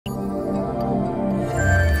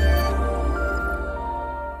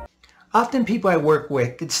Often people I work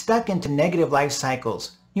with get stuck into negative life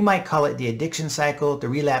cycles. You might call it the addiction cycle, the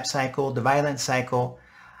relapse cycle, the violence cycle.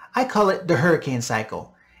 I call it the hurricane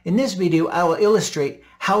cycle. In this video, I will illustrate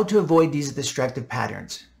how to avoid these destructive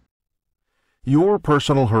patterns. Your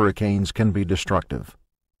personal hurricanes can be destructive.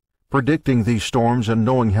 Predicting these storms and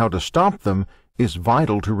knowing how to stop them is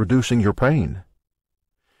vital to reducing your pain.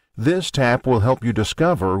 This tap will help you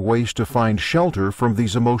discover ways to find shelter from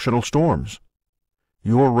these emotional storms.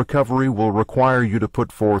 Your recovery will require you to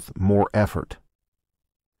put forth more effort.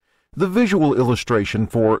 The visual illustration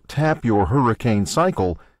for Tap Your Hurricane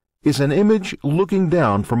Cycle is an image looking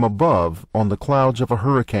down from above on the clouds of a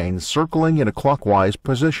hurricane circling in a clockwise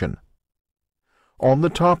position. On the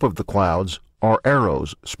top of the clouds are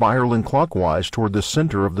arrows spiraling clockwise toward the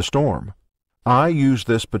center of the storm. I use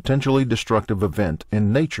this potentially destructive event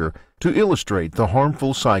in nature to illustrate the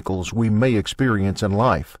harmful cycles we may experience in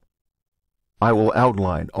life. I will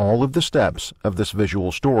outline all of the steps of this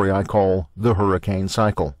visual story I call the hurricane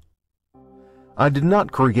cycle. I did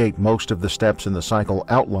not create most of the steps in the cycle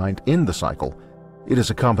outlined in the cycle. It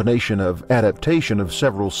is a combination of adaptation of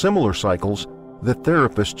several similar cycles that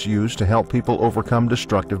therapists use to help people overcome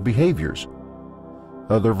destructive behaviors.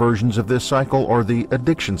 Other versions of this cycle are the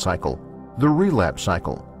addiction cycle, the relapse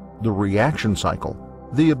cycle, the reaction cycle,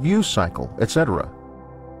 the abuse cycle, etc.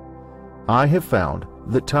 I have found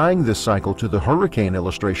that tying this cycle to the hurricane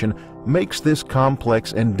illustration makes this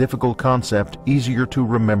complex and difficult concept easier to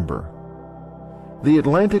remember. The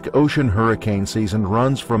Atlantic Ocean hurricane season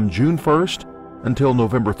runs from June 1st until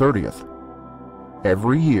November 30th.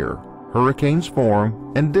 Every year, hurricanes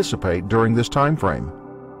form and dissipate during this time frame.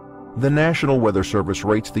 The National Weather Service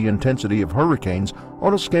rates the intensity of hurricanes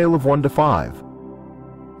on a scale of 1 to 5.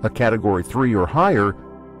 A Category 3 or higher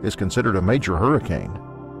is considered a major hurricane.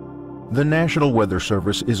 The National Weather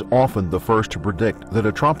Service is often the first to predict that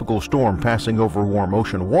a tropical storm passing over warm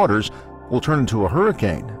ocean waters will turn into a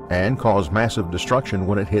hurricane and cause massive destruction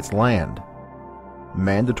when it hits land.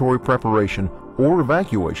 Mandatory preparation or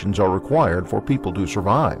evacuations are required for people to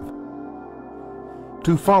survive.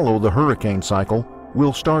 To follow the hurricane cycle,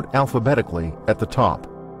 we'll start alphabetically at the top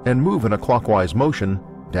and move in a clockwise motion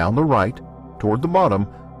down the right, toward the bottom,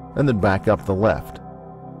 and then back up the left.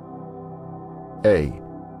 A.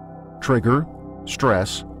 Trigger,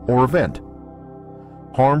 stress, or event.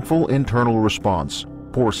 Harmful internal response,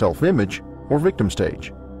 poor self-image, or victim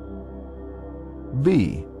stage.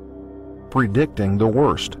 B. Predicting the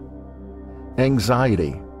worst.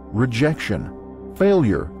 Anxiety, rejection,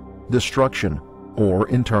 failure, destruction, or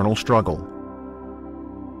internal struggle.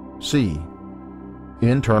 C.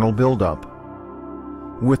 Internal buildup.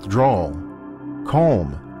 Withdrawal,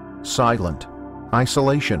 calm, silent,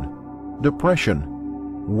 isolation, depression,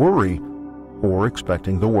 worry, or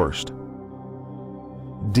expecting the worst.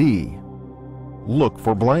 D. Look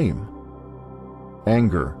for blame.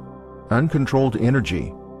 Anger, uncontrolled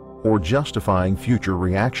energy, or justifying future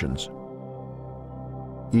reactions.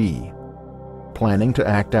 E. Planning to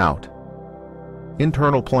act out.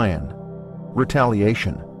 Internal plan,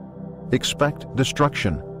 retaliation, expect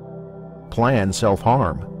destruction, plan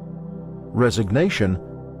self-harm, resignation,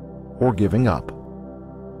 or giving up.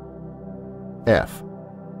 F.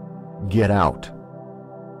 Get out.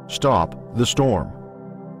 Stop the storm.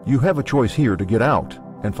 You have a choice here to get out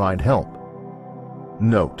and find help.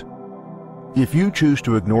 Note: if you choose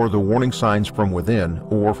to ignore the warning signs from within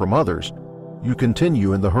or from others, you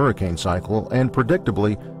continue in the hurricane cycle and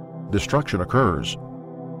predictably, destruction occurs.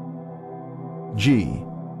 G.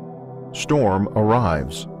 Storm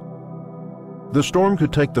arrives. The storm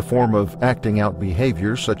could take the form of acting out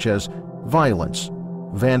behaviors such as violence,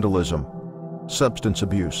 vandalism, substance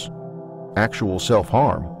abuse, actual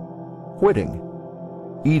self-harm, quitting,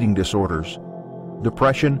 eating disorders,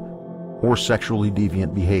 depression, or sexually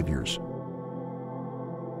deviant behaviors.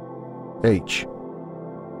 H.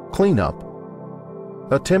 Cleanup.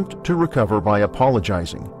 Attempt to recover by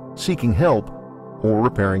apologizing, seeking help, or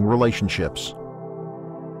repairing relationships.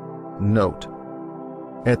 Note: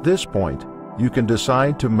 at this point, you can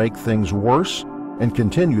decide to make things worse and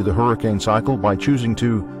continue the hurricane cycle by choosing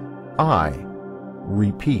to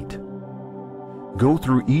repeat. Go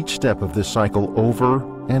through each step of this cycle over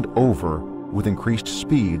and over with increased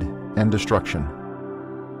speed and destruction.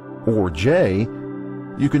 Or J,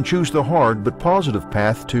 you can choose the hard but positive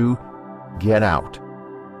path to get out,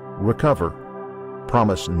 recover,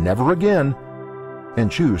 promise never again,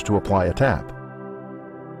 and choose to apply a tap.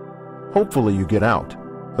 Hopefully you get out,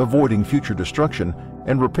 avoiding future destruction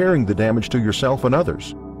and repairing the damage to yourself and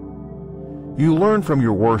others. You learn from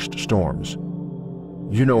your worst storms.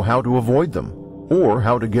 You know how to avoid them, or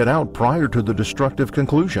how to get out prior to the destructive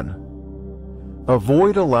conclusion.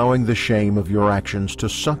 Avoid allowing the shame of your actions to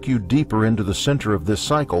suck you deeper into the center of this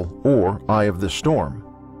cycle or eye of this storm.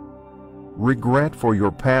 Regret for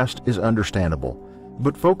your past is understandable,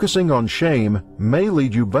 but focusing on shame may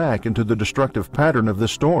lead you back into the destructive pattern of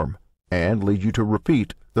this storm and lead you to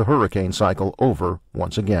repeat the hurricane cycle over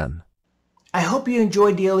once again. I hope you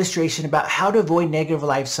enjoyed the illustration about how to avoid negative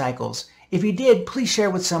life cycles. If you did, please share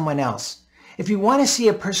with someone else. If you want to see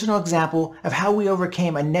a personal example of how we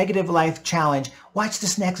overcame a negative life challenge, watch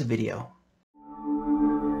this next video.